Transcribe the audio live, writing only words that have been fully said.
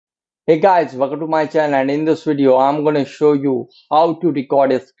Hey guys, welcome to my channel, and in this video I'm going to show you how to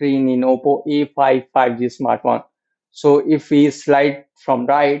record a screen in OPPO A5 5G smartphone. So if we slide from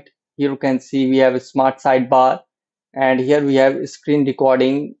right, here you can see we have a smart sidebar, and here we have a screen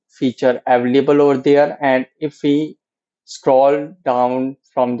recording feature available over there. And if we scroll down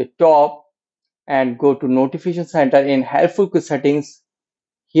from the top and go to notification center in helpful quick settings,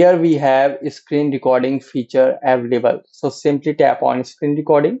 here we have a screen recording feature available. So simply tap on screen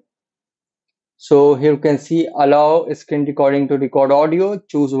recording. So here you can see allow screen recording to record audio,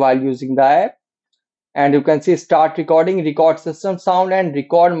 choose while using the app. And you can see start recording, record system sound and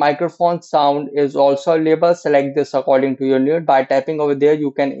record microphone sound is also available. Select this according to your need. By tapping over there,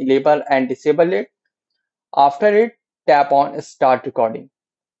 you can enable and disable it. After it, tap on start recording.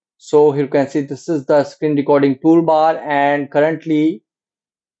 So here you can see this is the screen recording toolbar, and currently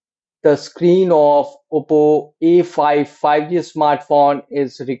the screen of OPPO A5 5G smartphone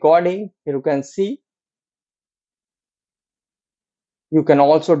is recording. Here you can see. You can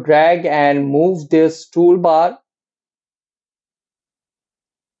also drag and move this toolbar,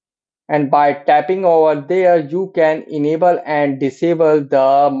 and by tapping over there you can enable and disable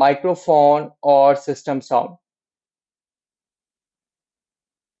the microphone or system sound,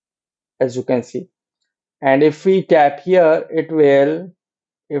 as you can see. And if we tap here it will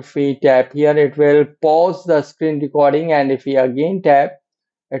pause the screen recording, and if we again tap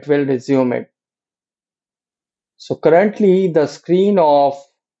it will resume it. So currently the screen of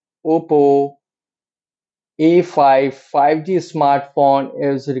OPPO A5 5G smartphone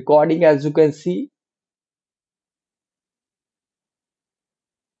is recording, as you can see.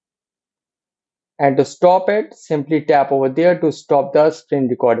 And to stop it, simply tap over there to stop the screen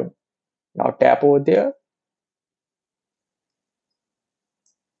recording. Now tap over there.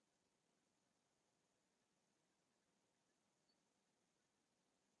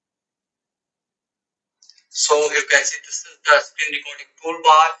 So you can see this is the screen recording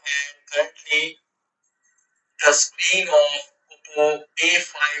toolbar, and currently the screen of OPPO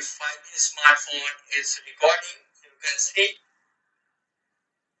A5 5G smartphone is recording. You can see.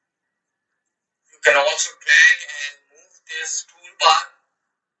 You can also drag and move this toolbar,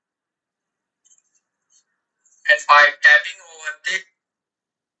 and by tapping over it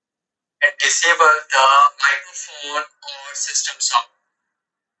and disable the microphone or system sound,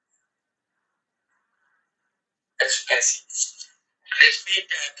 as you can see. If we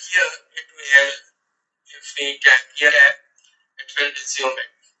tap here, it will. If we tap here, it will resume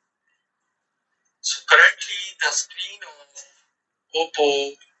it. So currently the screen of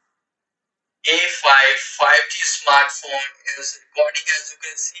OPPO A5 5G smartphone is recording, as you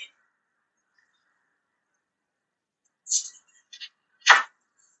can see.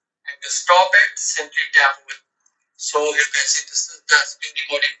 And to stop it, simply tap on it. So you can see this is the screen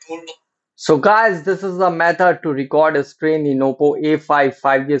recording toolbar. So guys, this is the method to record a screen in OPPO A5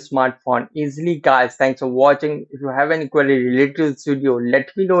 5G smartphone easily. Guys, thanks for watching. If you have any query related to this video, let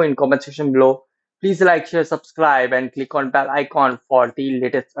me know in comment section below. Please like, share, subscribe and click on bell icon for the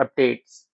latest updates.